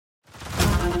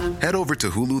Head over to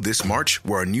Hulu this March,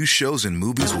 where our new shows and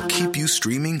movies will keep you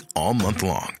streaming all month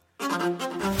long.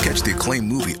 Catch the acclaimed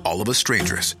movie All of Us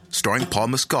Strangers, starring Paul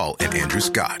Mescal and Andrew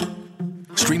Scott.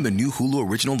 Stream the new Hulu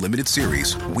original limited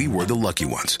series We Were the Lucky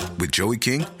Ones with Joey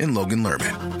King and Logan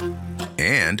Lerman.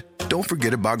 And don't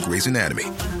forget about Grey's Anatomy.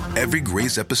 Every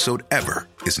Grey's episode ever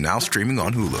is now streaming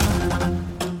on Hulu.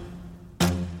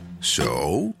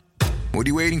 So, what are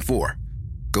you waiting for?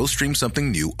 Go stream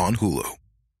something new on Hulu.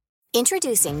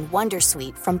 Introducing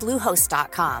Wondersuite from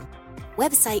Bluehost.com.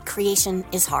 Website creation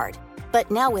is hard, but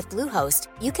now with Bluehost,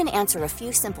 you can answer a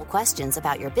few simple questions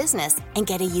about your business and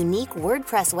get a unique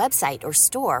WordPress website or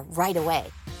store right away.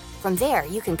 From there,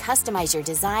 you can customize your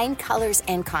design, colors,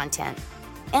 and content.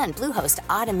 And Bluehost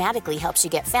automatically helps you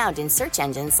get found in search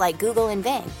engines like Google and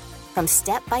Bing. From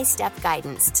step-by-step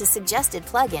guidance to suggested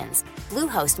plugins,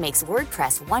 Bluehost makes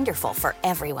WordPress wonderful for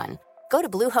everyone. Go to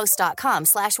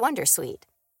bluehost.com/wondersuite.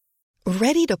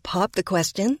 Ready to pop the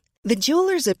question? The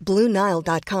jewelers at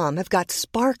BlueNile.com have got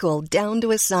sparkle down to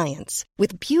a science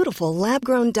with beautiful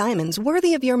lab-grown diamonds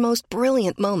worthy of your most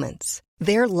brilliant moments.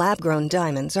 Their lab-grown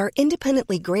diamonds are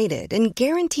independently graded and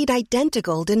guaranteed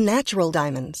identical to natural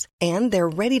diamonds, and they're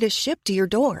ready to ship to your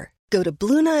door. Go to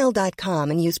BlueNile.com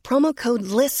and use promo code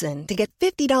LISTEN to get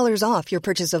 $50 off your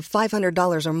purchase of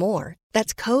 $500 or more.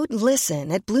 That's code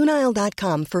LISTEN at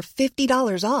BlueNile.com for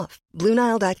 $50 off.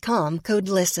 BlueNile.com, code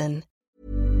LISTEN.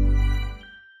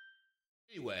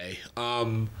 Anyway,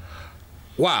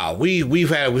 wow, we've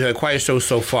had quite a show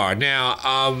so far. Now,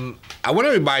 I want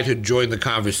everybody to join the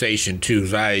conversation too,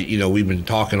 because we've been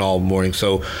talking all morning.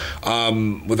 So,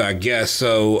 with our guests,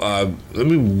 so let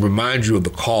me remind you of the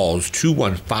calls: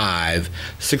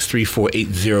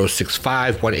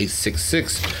 215-634-8065,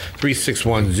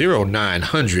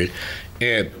 1-866-361-0900,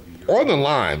 and on the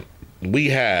line we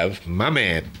have my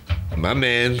man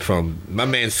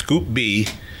Scoop B,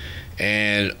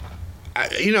 and.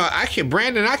 I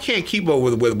can't keep up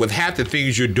with half the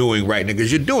things you're doing right now because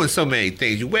you're doing so many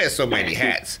things. You wear so many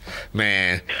hats,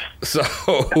 man. So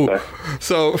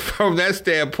from that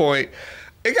standpoint,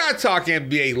 I got to talk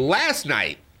NBA last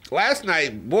night.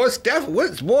 Boy, Steph,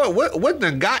 what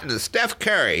done gotten to Steph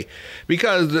Curry?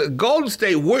 Because the Golden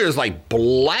State Warriors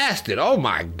blasted. Oh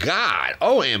my God,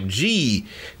 OMG,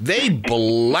 they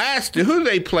blasted. Who did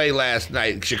they play last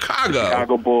night?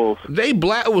 Chicago Bulls. It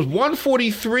was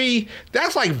 143.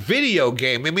 That's like video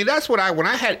game. I mean, that's when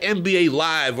I had NBA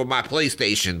Live on my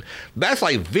PlayStation. That's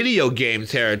like video game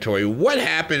territory. What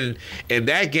happened in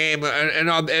that game?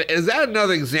 And is that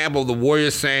another example of the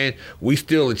Warriors saying we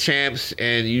still the champs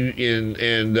and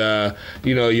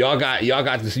y'all got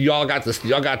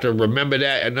to remember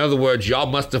that? In other words, y'all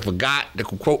must have forgot, to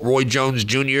quote Roy Jones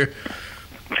Jr.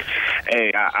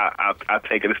 Hey, I'll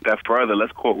take it a step further.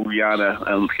 Let's quote Rihanna.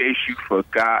 In case you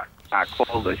forgot, I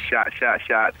called a shot. Said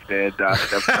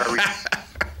Steph Curry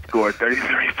scored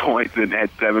 33 points and had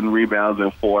 7 rebounds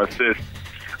and 4 assists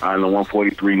on the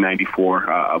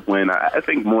 143-94 win. I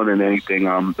think more than anything,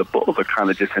 the Bulls are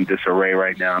kind of just in disarray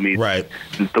right now. I mean, right.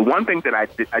 The one thing that I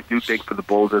do think for the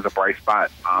Bulls is a bright spot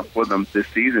for them this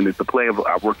season is the play of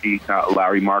rookie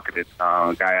Larry Marketed,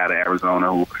 a guy out of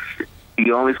Arizona who he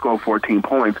only scored 14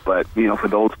 points, but for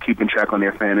those keeping track on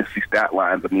their fantasy stat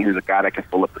lines, I mean, he's a guy that can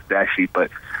fill up the stat sheet. But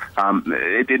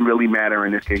it didn't really matter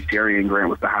in this case. Jerian Grant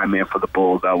was the high man for the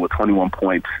Bulls with 21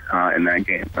 points in that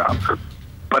game.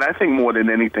 But I think more than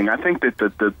anything, I think that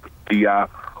the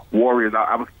Warriors.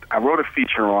 I wrote a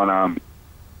feature on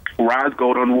Roz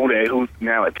Golden-Wooday, who's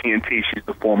now at TNT. She's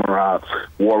the former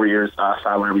Warriors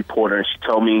sideline reporter, and she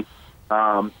told me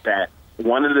that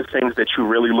one of the things that you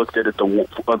really looked at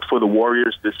for the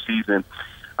Warriors this season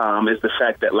is the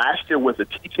fact that last year was a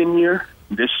teaching year.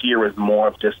 This year is more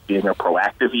of just being a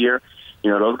proactive year.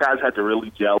 Those guys had to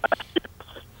really gel last year.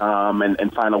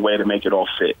 And find a way to make it all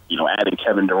fit, adding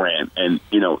Kevin Durant. And,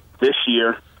 this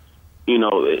year,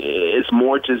 it's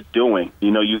more just doing.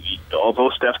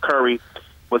 Although Steph Curry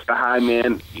was the high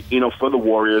man, for the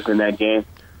Warriors in that game,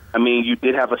 I mean, you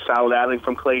did have a solid outing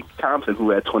from Klay Thompson, who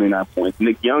had 29 points.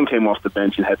 Nick Young came off the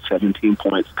bench and had 17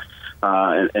 points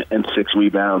and 6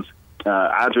 rebounds.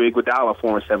 Andre Iguodala,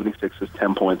 former 76ers,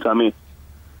 10 points. I mean,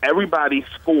 everybody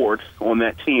scored on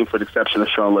that team for the exception of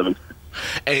Shaun Livingston.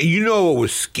 And what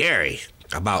was scary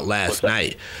about last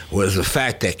night was the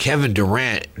fact that Kevin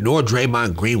Durant nor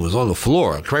Draymond Green was on the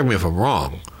floor. Correct me if I'm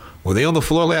wrong. Were they on the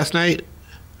floor last night?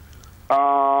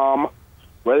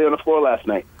 Were they on the floor last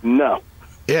night? No.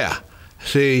 Yeah.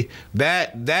 See,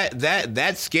 that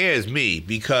scares me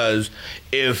because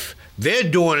if they're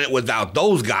doing it without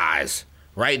those guys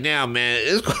right now,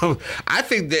 man, I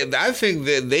think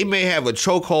that they may have a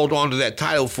chokehold onto that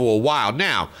title for a while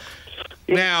now.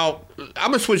 Now,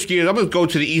 I'm going to switch gears. I'm going to go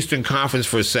to the Eastern Conference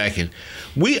for a second.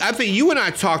 I think you and I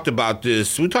talked about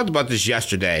this. We talked about this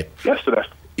yesterday.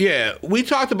 Yeah, we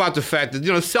talked about the fact that,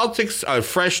 Celtics are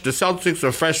fresh. The Celtics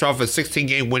are fresh off a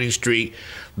 16-game winning streak.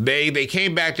 They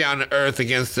came back down to earth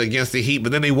against the Heat,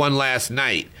 but then they won last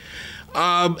night.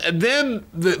 And then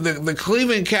the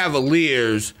Cleveland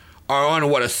Cavaliers are on, a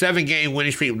 7-game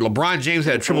winning streak. LeBron James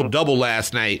had a triple-double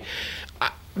last night.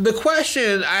 The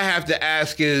question I have to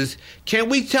ask is, can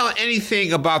we tell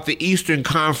anything about the Eastern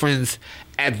Conference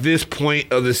at this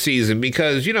point of the season?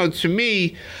 Because, to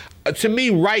me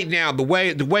right now, the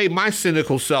way my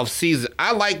cynical self sees it,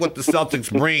 I like what the Celtics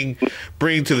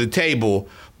bring to the table.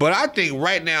 But I think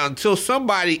right now, until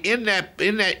somebody in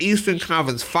that Eastern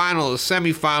Conference final or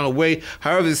semifinal,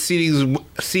 however the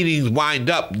seedings wind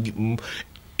up,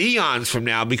 eons from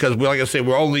now, because like I said,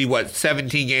 we're only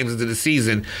 17 games into the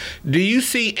season. Do you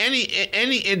see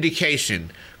any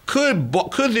indication? Could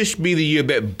this be the year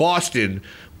that Boston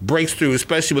breaks through,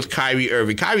 especially with Kyrie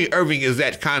Irving? Kyrie Irving is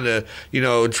that kind of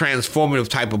transformative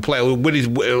type of player.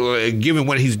 Given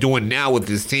what he's doing now with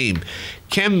his team,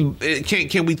 can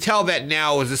we tell that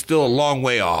now? Or is it still a long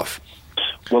way off?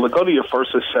 Well, to go to your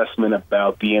first assessment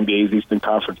about the NBA's Eastern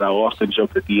Conference, I often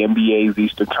joke that the NBA's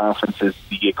Eastern Conference is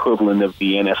the equivalent of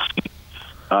the NFC.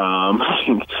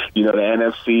 The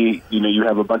NFC, you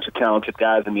have a bunch of talented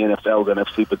guys in the NFL's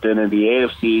NFC, but then in the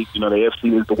AFC, the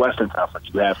AFC is the Western Conference.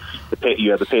 You have the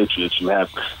Patriots, you have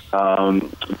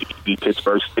the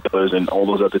Pittsburgh Steelers, and all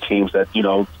those other teams that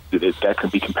that can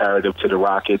be comparative to the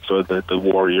Rockets or the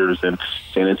Warriors and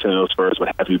San Antonio Spurs,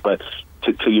 what have you. But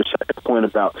to your second point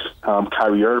about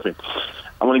Kyrie Irving,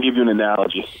 I want to give you an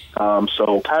analogy.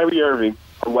 So Kyrie Irving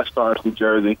from West Orange, New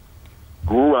Jersey,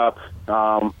 grew up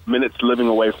minutes living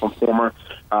away from former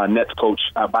Nets coach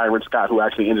Byron Scott, who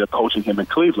actually ended up coaching him in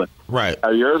Cleveland. Right.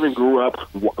 Kyrie Irving grew up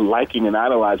liking and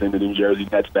idolizing the New Jersey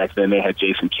Nets. Back then they had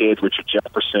Jason Kidd, Richard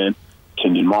Jefferson,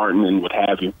 Kenyon Martin, and what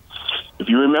have you. If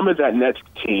you remember that Nets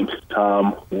team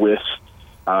with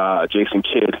Jason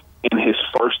Kidd, in his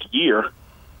first year,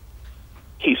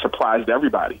 he surprised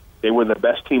everybody. They were the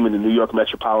best team in the New York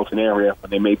metropolitan area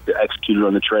when they executed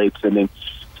on the trade, sending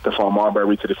Stephon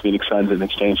Marbury to the Phoenix Suns in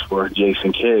exchange for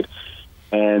Jason Kidd.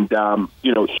 And,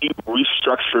 he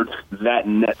restructured that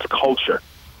Nets culture.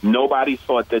 Nobody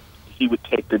thought that he would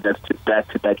take the Nets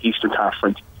back to that Eastern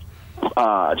Conference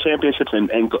championships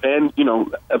and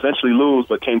eventually lose,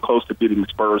 but came close to beating the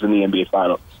Spurs in the NBA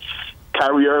Finals.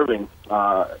 Kyrie Irving,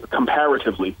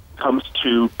 comparatively, comes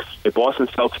to a Boston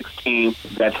Celtics team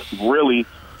that really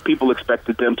people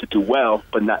expected them to do well,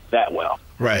 but not that well.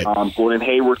 Right. Gordon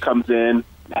Hayward comes in,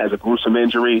 has a gruesome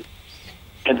injury,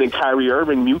 and then Kyrie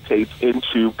Irving mutates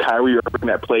into Kyrie Irving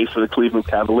that plays for the Cleveland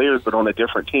Cavaliers, but on a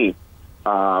different team,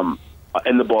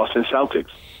 in the Boston Celtics.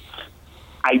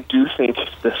 I do think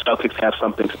the Celtics have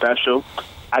something special.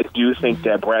 I do think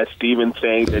that Brad Stevens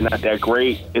saying they're not that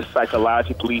great is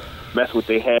psychologically messed with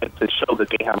their head to show that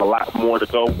they have a lot more to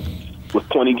go with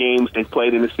 20 games they've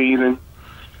played in the season.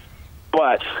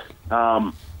 But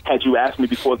had you asked me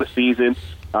before the season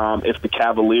if the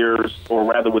Cavaliers, or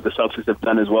rather what the Celtics have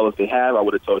done as well as they have, I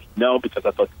would have told you no, because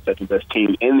I thought the second best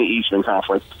team in the Eastern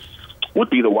Conference would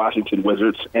be the Washington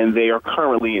Wizards, and they are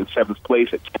currently in 7th place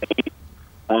at 10.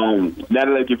 Now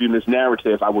that I give you this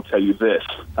narrative, I will tell you this.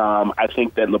 I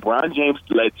think that LeBron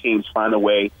James-led teams find a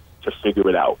way to figure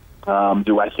it out.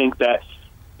 Do I think that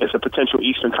it's a potential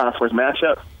Eastern Conference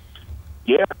matchup?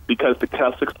 Yeah, because the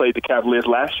Celtics played the Cavaliers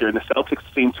last year, and the Celtics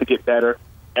seem to get better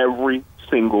every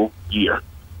single year.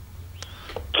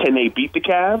 Can they beat the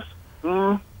Cavs?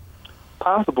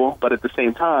 Possible, but at the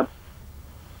same time,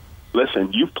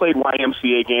 listen, you've played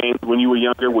YMCA games when you were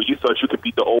younger where you thought you could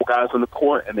beat the old guys on the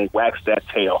court, and they waxed that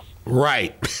tail.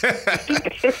 Right.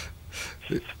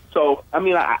 So,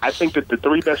 I think that the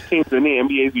three best teams in the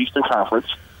NBA's Eastern Conference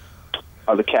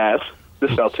are the Cavs, the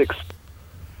Celtics,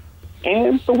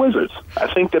 and the Wizards.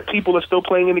 I think that people are still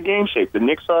playing in the game shape. The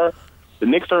Knicks are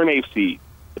an 8th seed.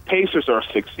 The Pacers are a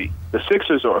 6th seed. The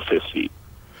Sixers are a 5th seed.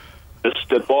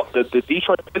 The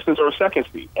Detroit Pistons are a 2nd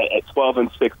seed at 12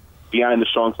 and 6 behind the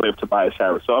strong play of Tobias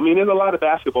Harris. So, there's a lot of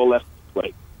basketball left to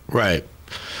play. Right.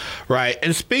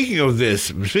 And speaking of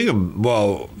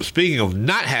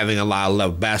not having a lot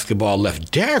of basketball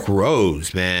left, Derrick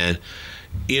Rose, man,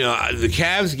 the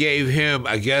Cavs gave him,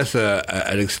 I guess,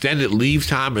 an extended leave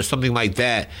time or something like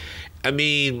that.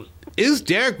 Is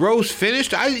Derrick Rose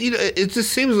finished? It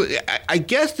just seems. I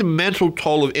guess the mental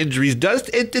toll of injuries does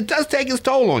take its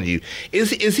toll on you.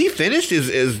 Is he finished?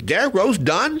 Is Derrick Rose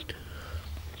done?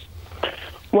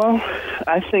 Well,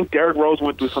 I think Derrick Rose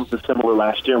went through something similar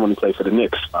last year when he played for the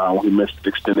Knicks. When he missed an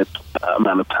extended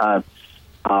amount of time.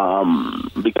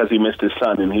 because he missed his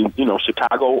son. And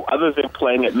Chicago, other than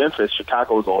playing at Memphis,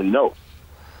 Chicago is all he knows.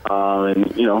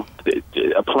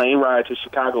 A plane ride to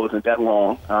Chicago isn't that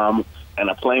long, and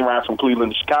a plane ride from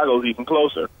Cleveland to Chicago is even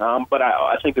closer. But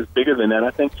I think it's bigger than that.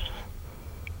 I think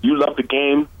you love the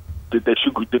game.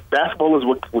 That basketball is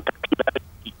what got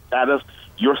you out of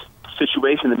your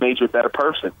situation that made you a better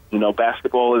person.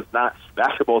 Basketball is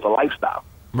a lifestyle.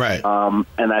 Right.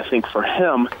 And I think for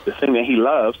him, the thing that he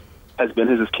loves has been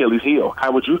his Achilles heel.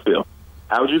 How would you feel?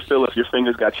 How would you feel if your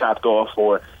fingers got chopped off,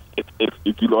 or if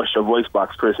you lost your voice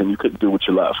box, Chris, and you couldn't do what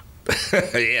you love?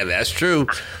 Yeah, that's true.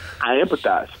 I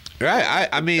empathize. Right.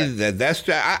 I mean, that's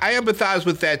I empathize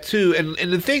with that, too. And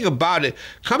the thing about it,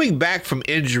 coming back from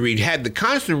injury, had the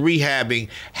constant rehabbing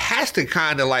has to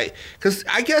kind of because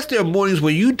I guess there are mornings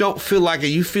where you don't feel like it,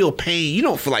 you feel pain. You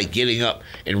don't feel like getting up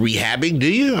and rehabbing,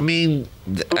 do you? I mean,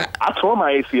 I tore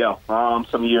my ACL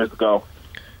some years ago.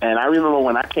 And I remember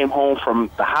when I came home from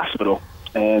the hospital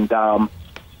and the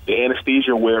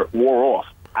anesthesia wore off,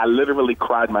 I literally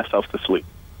cried myself to sleep.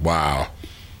 Wow.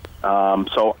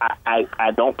 So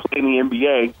I don't play in the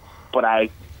NBA, but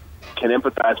I can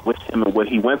empathize with him and what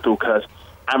he went through, because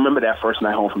I remember that first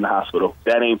night home from the hospital.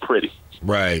 That ain't pretty.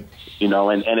 Right.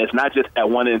 And it's not just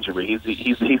that one injury.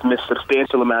 He's missed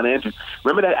substantial amount of injuries.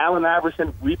 Remember that Allen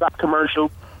Iverson Reebok commercial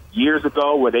years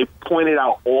ago where they pointed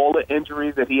out all the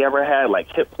injuries that he ever had,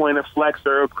 like hip pointer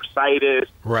flexor, bursitis,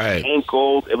 right,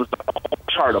 ankles. It was a whole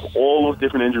chart of all those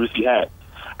different injuries he had.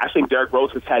 I think Derrick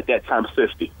Rose has had that times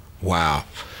 50. Wow.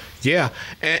 Yeah,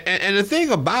 and the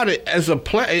thing about it, as a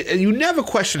player, you never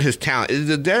question his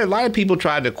talent. There are a lot of people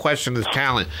try to question his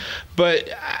talent, but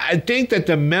I think that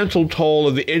the mental toll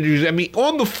of the injuries, I mean,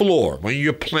 on the floor, when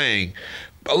you're playing,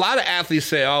 a lot of athletes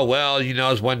say, oh, well,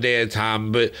 it's one day at a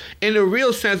time. But in a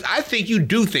real sense, I think you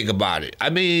do think about it. I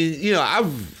mean,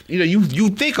 you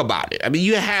think about it. I mean,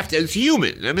 you have to, it's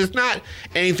human. I mean, it's not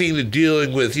anything to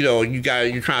dealing with, you're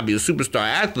trying to be a superstar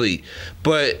athlete.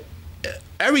 But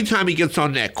every time he gets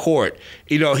on that court,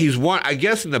 he's I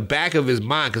guess in the back of his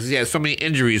mind, because he has so many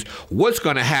injuries, what's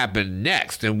going to happen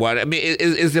next and what? I mean,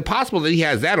 is it possible that he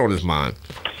has that on his mind?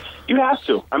 You have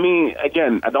to. I mean,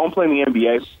 again, I don't play in the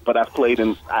NBA, but I've played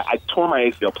I tore my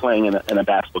ACL playing in a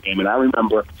basketball game, and I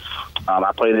remember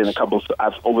I played in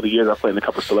over the years, I played in a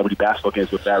couple of celebrity basketball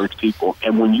games with various people,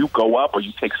 and when you go up or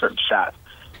you take certain shots,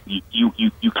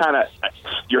 you kind of,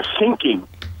 you're thinking,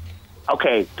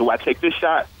 okay, do I take this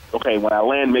shot? Okay, when I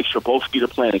land, make sure both feet are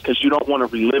planted, because you don't want to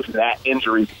relive that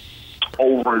injury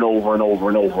over and over and over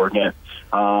and over again.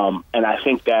 And I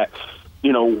think that,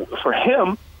 for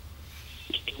him,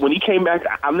 when he came back,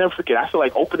 I'll never forget, I feel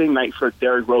like opening night for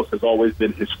Derrick Rose has always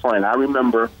been his friend. I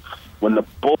remember when the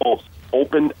Bulls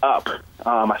opened up,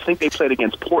 I think they played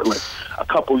against Portland a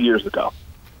couple years ago.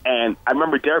 And I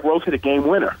remember Derrick Rose hit a game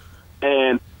winner.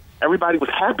 And everybody was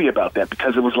happy about that,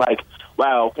 because it was like,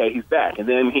 wow, okay, he's back. And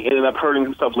then he ended up hurting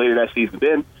himself later that season.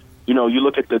 Then, you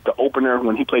look at the opener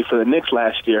when he played for the Knicks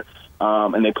last year,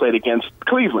 and they played against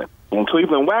Cleveland. And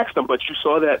Cleveland waxed them, but you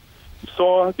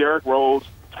saw Derrick Rose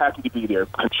happy to be there,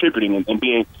 contributing and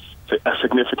being a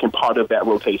significant part of that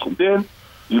rotation. Then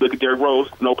you look at Derrick Rose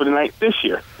on opening night this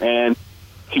year, and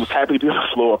he was happy to be on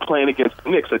the floor playing against the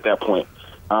Knicks at that point.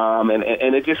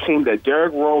 And it just seemed that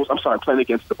Derrick Rose, playing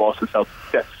against the Boston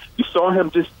Celtics, you saw him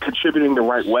just contributing the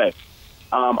right way.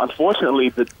 Unfortunately,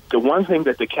 the one thing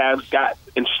that the Cavs got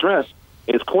in strength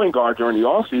is point guard during the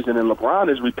offseason, and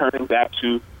LeBron is returning back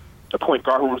to the point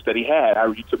guard rooms that he had.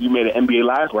 You made an NBA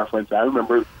Live reference. I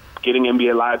remember getting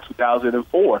NBA Live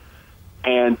 2004,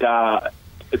 and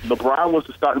LeBron was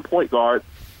the starting point guard.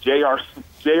 J.R.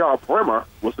 Bremer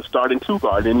was the starting two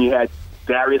guard, and you had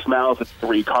Darius Miles at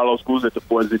 3, Carlos Boozer at the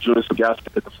 4, and Julius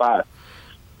Sagauskas at the 5.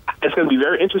 It's going to be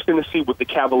very interesting to see what the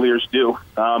Cavaliers do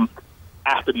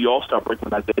after the All-Star break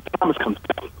when Isaiah Thomas comes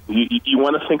back. You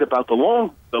want to think about the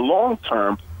long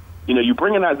term. You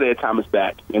bring in Isaiah Thomas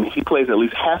back, and if he plays at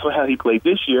least half of how he played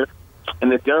this year,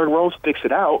 and if Derrick Rose sticks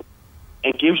it out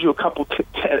and gives you a couple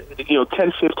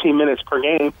 10, 15 minutes per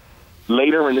game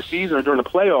later in the season or during the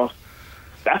playoffs,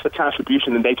 that's a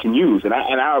contribution that they can use. And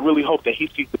I really hope that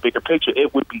he sees the bigger picture.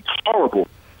 It would be horrible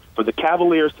for the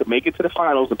Cavaliers to make it to the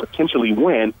finals and potentially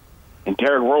win, and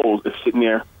Derrick Rose is sitting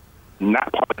there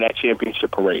not part of that championship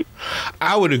parade.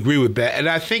 I would agree with that. And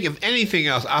I think, if anything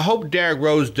else, I hope Derrick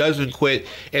Rose doesn't quit,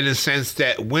 in the sense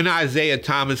that when Isaiah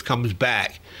Thomas comes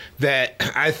back, that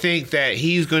I think that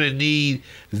he's going to need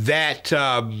that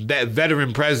that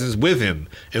veteran presence with him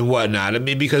and whatnot. I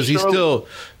mean, because he's still,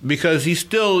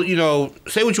 you know,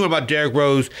 say what you want about Derrick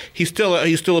Rose, he's still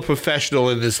a professional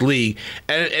in this league.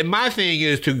 And my thing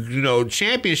is to, you know,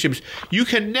 championships, you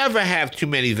can never have too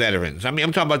many veterans. I mean,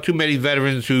 I'm talking about too many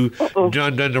veterans who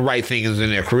done the right things in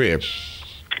their career.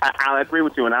 I agree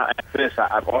with you, and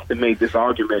I've often made this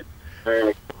argument.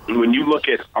 When you look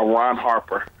at a Ron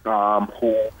Harper,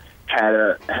 who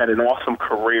had an awesome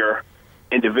career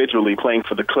individually, playing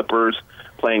for the Clippers,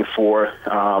 playing for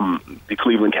the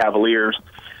Cleveland Cavaliers,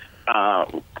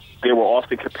 there were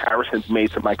often comparisons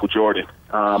made to Michael Jordan.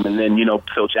 And then, you know,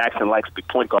 Phil Jackson likes big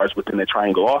point guards within the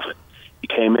triangle offense. He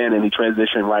came in and he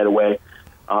transitioned right away,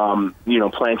 you know,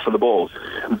 playing for the Bulls.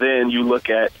 Then you look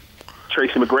at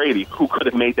Tracy McGrady, who could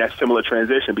have made that similar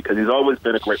transition because he's always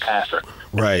been a great passer.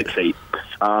 Right.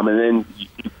 And then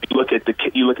you look at the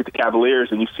Cavaliers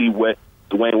and you see what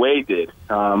Dwayne Wade did.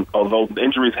 Although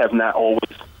injuries have not always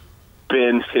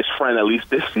been his friend, at least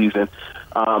this season,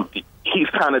 he's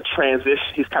kind of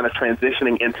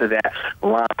transitioning into that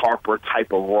Ron Harper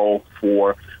type of role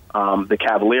for the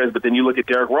Cavaliers. But then you look at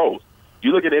Derrick Rose.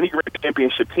 You look at any great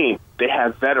championship team, they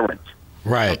have veterans.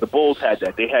 Right. The Bulls had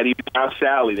that. They had even Al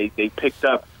Shally. They picked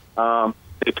up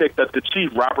the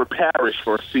chief, Robert Parrish,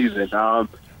 for a season.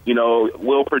 You know,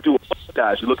 Will Perdue,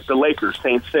 guys. You look at the Lakers,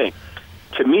 same thing.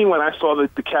 To me, when I saw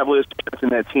the Cavaliers in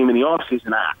that team in the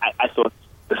offseason, I thought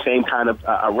the same kind of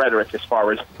rhetoric as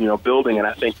far as, you know, building. And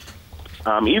I think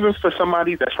even for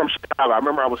somebody that's from Chicago, I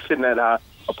remember I was sitting at a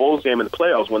Bulls game in the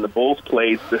playoffs when the Bulls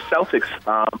played the Celtics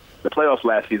the playoffs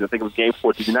last season. I think it was Game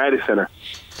 4 at the United Center.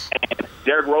 And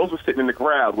Derrick Rose was sitting in the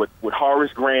crowd with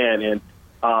Horace Grant and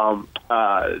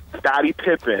Scottie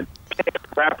Pippen,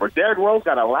 rapper. Derrick Rose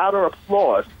got a louder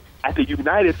applause at the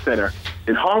United Center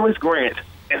than Horace Grant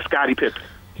and Scottie Pippen.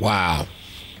 Wow.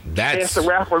 Chance the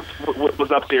Rapper was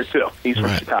up there, too. He's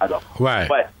from Chicago. Right.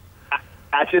 But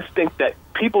I just think that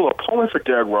people are pulling for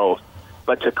Derrick Rose.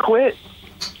 But to quit,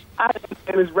 I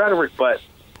understand his rhetoric, but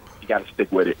you got to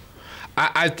stick with it.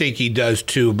 I think he does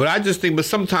too, but I just think, but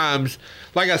sometimes,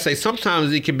 like I say,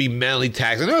 sometimes it can be mentally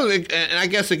taxing, and I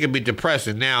guess it can be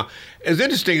depressing. Now, it's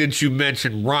interesting that you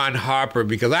mentioned Ron Harper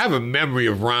because I have a memory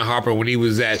of Ron Harper when he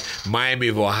was at Miami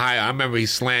of Ohio. I remember he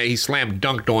slam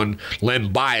dunked on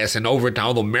Len Bias in overtime,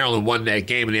 although Maryland won that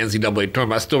game in the NCAA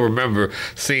tournament. I still remember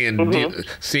seeing Ron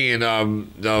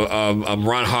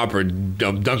Harper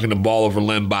dunking the ball over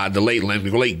Len Bias, the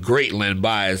late great Len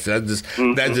Bias. That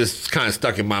just kind of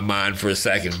stuck in my mind for a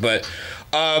second. But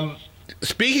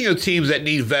speaking of teams that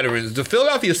need veterans, the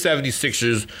Philadelphia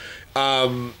 76ers,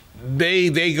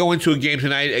 they go into a game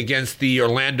tonight against the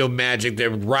Orlando Magic.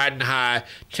 They're riding high,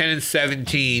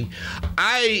 10-17.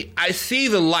 I see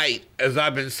the light, as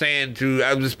I've been saying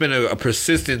it's been a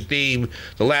persistent theme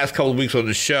the last couple of weeks on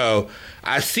the show.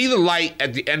 I see the light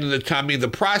at the end of the tunnel. I mean, the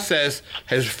process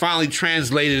has finally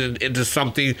translated into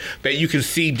something that you can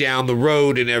see down the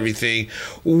road and everything.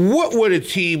 What would a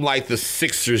team like the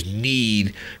Sixers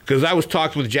need? Because I was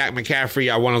talking with Jack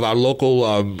McCaffrey, one of our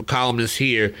local columnists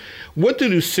here. What do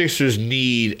the Sixers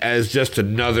need as just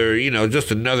another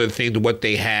thing to what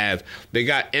they have? They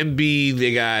got Embiid,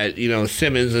 they got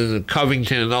Simmons and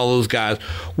Covington and all those guys.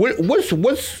 What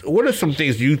are some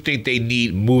things you think they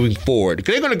need moving forward?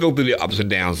 Because they're going to go through the ups and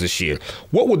downs this year.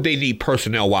 What would they need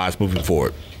personnel-wise moving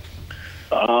forward?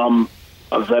 A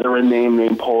veteran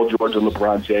named Paul George and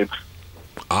LeBron James.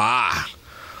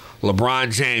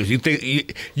 LeBron James. You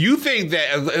think that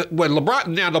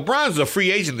LeBron's a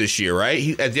free agent this year,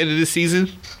 right? At the end of this season?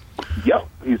 Yep,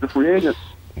 he's a free agent.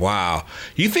 Wow.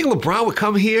 You think LeBron would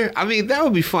come here? I mean, that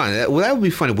would be fun. That would be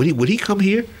funny. Would he come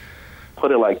here?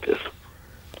 Put it like this.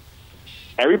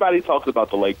 Everybody talks about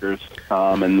the Lakers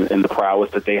and the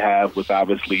prowess that they have with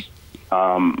obviously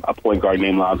a point guard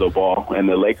named Lonzo Ball, and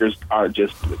the Lakers are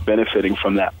just benefiting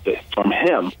from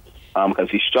him because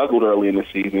he struggled early in the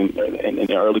season and in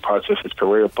the early parts of his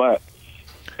career. But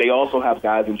they also have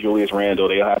guys in Julius Randle.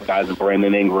 They have guys in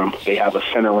Brandon Ingram. They have a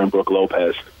center in Brook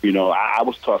Lopez. I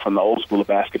was taught from the old school of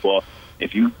basketball,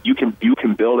 if you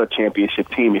can build a championship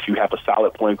team if you have a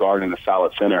solid point guard and a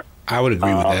solid center. I would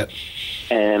agree with that.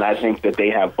 And I think that they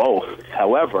have both.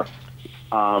 However,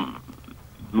 when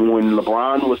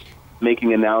LeBron was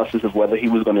making analysis of whether he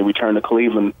was going to return to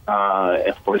Cleveland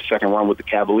for his second run with the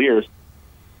Cavaliers,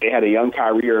 they had a young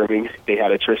Kyrie Irving, they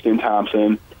had a Tristan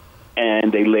Thompson,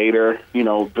 and they later,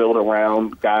 built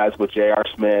around guys with J.R.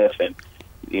 Smith and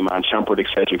Iman Shumpert, et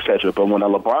cetera, et cetera. But when a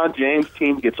LeBron James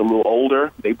team gets a little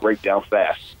older, they break down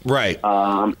fast. Right.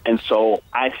 And so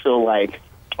I feel like,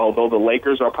 although the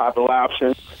Lakers are a popular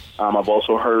option, I've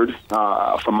also heard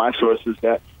from my sources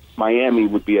that Miami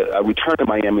would be a return to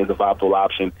Miami as a viable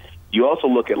option. You also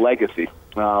look at legacy.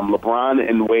 LeBron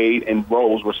and Wade and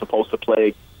Rose were supposed to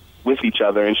play with each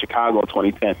other in Chicago in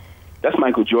 2010. That's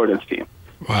Michael Jordan's team.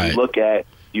 Right.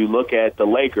 You look at the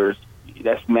Lakers.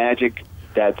 That's Magic.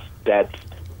 That's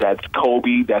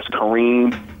Kobe. That's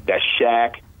Kareem. That's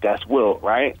Shaq. That's Wilt.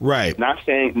 Right. Right. Not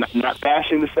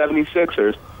bashing the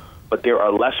 76ers, but there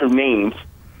are lesser names.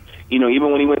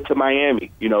 Even when he went to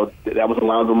Miami, that was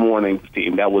Alonzo Mourning's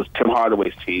team. That was Tim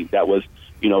Hardaway's team. That was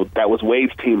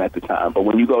Wade's team at the time. But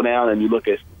when you go down and you look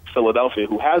at Philadelphia,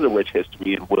 who has a rich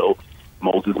history in Wilt,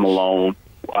 Moses Malone,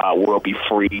 World B.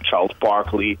 Free, Charles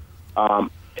Barkley,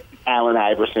 Allen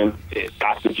Iverson,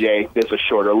 Dr. J, there's a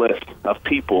shorter list of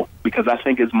people because I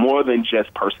think it's more than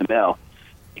just personnel.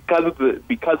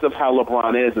 Because of how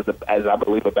LeBron is as I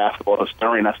believe a basketball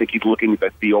historian, I think he's looking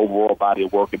at the overall body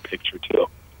of work and picture too.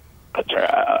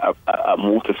 A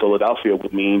move to Philadelphia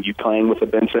would mean you playing with a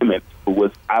Ben Simmons, who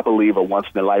was, I believe, a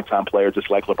once-in-a-lifetime player, just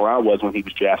like LeBron was when he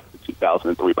was drafted in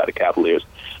 2003 by the Cavaliers.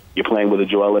 You're playing with a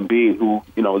Joel Embiid, who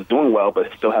is doing well,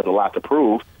 but still has a lot to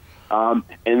prove. And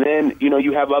then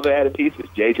you have other added pieces.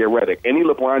 J.J. Redick. Any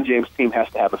LeBron James team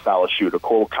has to have a solid shooter.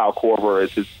 Kyle Korver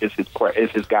is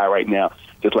his guy right now,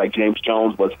 just like James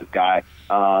Jones was his guy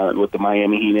with the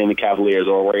Miami Heat and the Cavaliers,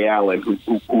 or Ray Allen,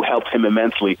 who helped him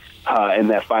immensely in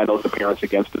that finals appearance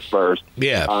against the Spurs.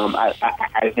 Yeah.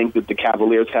 I think that the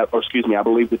Cavaliers I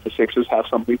believe that the Sixers have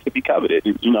something to be coveted.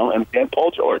 And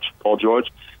Paul George.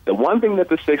 The one thing that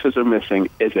the Sixers are missing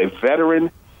is a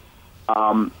veteran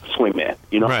swingman.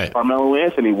 Right. Carmelo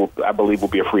Anthony I believe will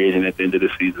be a free agent at the end of the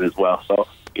season as well. So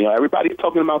everybody's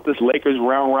talking about this Lakers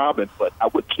round robin, but I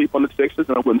wouldn't sleep on the Sixers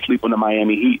and I wouldn't sleep on the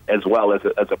Miami Heat as well as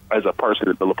a person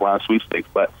at the LeBron sweepstakes.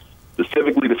 But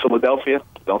specifically to Philadelphia,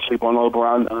 don't sleep on the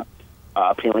LeBron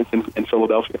appearance in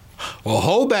Philadelphia. Well,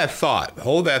 hold that thought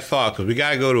because we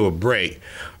got to go to a break.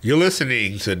 You're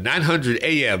listening to 900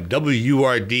 AM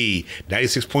WURD,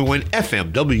 96.1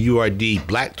 FM WURD,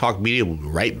 Black Talk Media. We'll be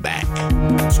right back.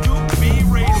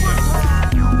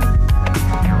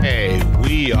 Hey,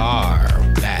 we are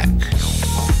back.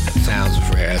 Sounds of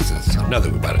Rare Essence. Another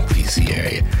about the DC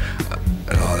area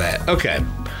and all that. Okay.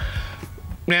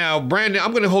 Now, Brandon,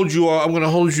 I'm going to hold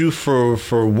you for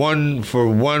one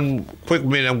quick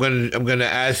minute. I'm going to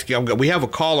ask you. We have a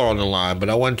caller on the line, but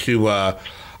what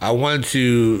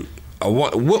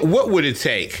would it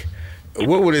take?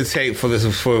 What would it take for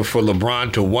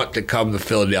LeBron to want to come to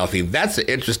Philadelphia? That's an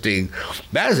interesting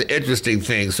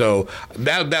thing. So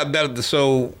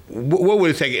so what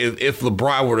would it take if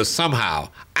LeBron were to somehow?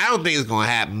 I don't think it's going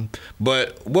to happen,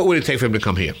 but what would it take for him to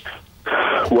come here?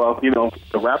 Well,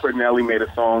 the rapper Nelly made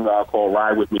a song called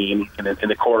 "Ride with Me," and in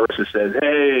the chorus it says,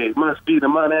 "Hey, must be the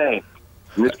money."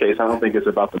 In this case, I don't think it's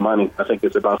about the money. I think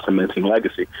it's about cementing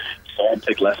legacy. So I'd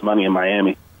take less money in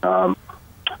Miami to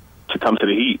come to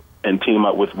the Heat and team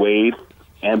up with Wade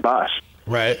and Bosh.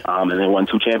 Right. And they won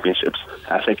 2 championships.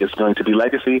 I think it's going to be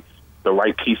legacy, the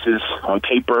right pieces on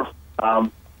paper,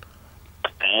 and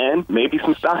maybe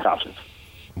some stock options.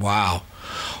 Wow.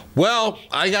 Well,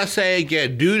 I gotta say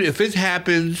again, dude, if it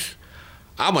happens,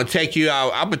 I'm gonna take you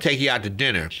out. I'm gonna take you out to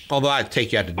dinner. Although I'd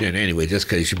take you out to dinner anyway, just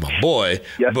because you're my boy.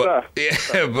 Yes, but,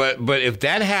 sir. Yeah, but if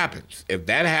that happens,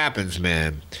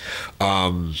 man, I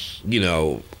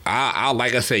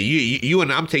like I say, you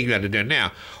and I'm taking you out to dinner.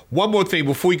 Now, one more thing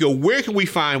before we go, where can we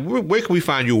find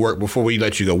your work before we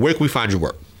let you go? Where can we find your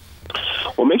work?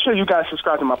 Well, make sure you guys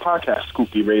subscribe to my podcast,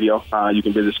 Scoop B Radio. You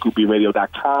can visit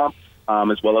scoopbradio.com.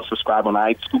 As well as subscribe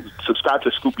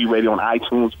to Scoop B Radio on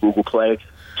iTunes, Google Play,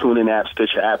 TuneIn app,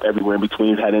 Stitcher app, everywhere in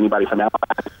between. Had anybody from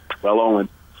Alabama, Well Owen,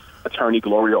 Attorney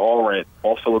Gloria Allred,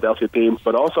 all Philadelphia themes,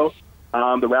 but also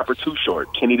the rapper Too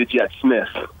Short, Kenny the Jet Smith,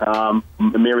 a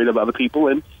myriad of other people.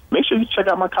 And make sure you check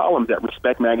out my columns at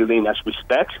Respect Magazine. That's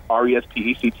Respect,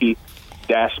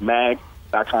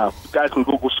 RESPECT-mag.com. You guys can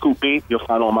Google Scoop B. You'll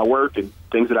find all my work and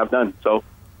things that I've done. So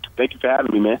thank you for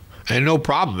having me, man. And no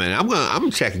problem, man.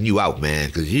 I'm checking you out, man,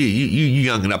 because you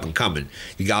young and up and coming.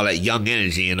 You got all that young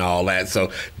energy and all that. So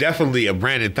definitely,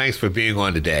 Brandon, thanks for being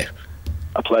on today.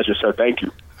 A pleasure, sir. Thank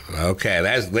you. Okay,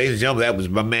 ladies and gentlemen, that was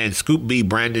my man Scoop B,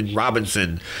 Brandon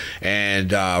Robinson,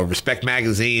 and Respect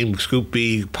Magazine, Scoop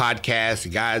B podcast. The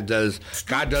guy does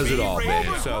it all,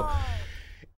 man. So.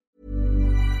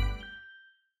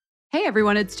 Hey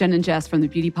everyone, it's Jen and Jess from the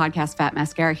beauty podcast Fat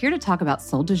Mascara here to talk about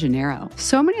Sol de Janeiro.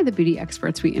 So many of the beauty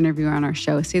experts we interview on our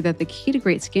show say that the key to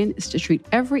great skin is to treat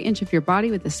every inch of your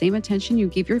body with the same attention you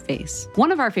give your face. One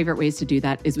of our favorite ways to do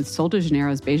that is with Sol de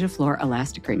Janeiro's Beija Flor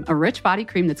Elastic Cream, a rich body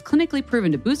cream that's clinically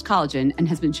proven to boost collagen and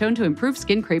has been shown to improve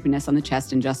skin crepiness on the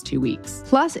chest in just 2 weeks.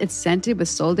 Plus, it's scented with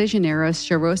Sol de Janeiro's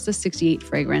Charosta 68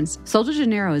 fragrance. Sol de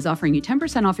Janeiro is offering you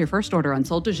 10% off your first order on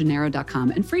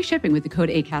soldejaneiro.com and free shipping with the code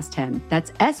ACAST10.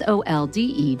 That's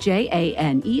SOLDEJANEIRO,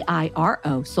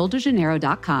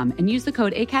 soldejaneiro.com, and use the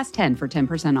code ACAST10 for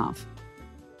 10% off.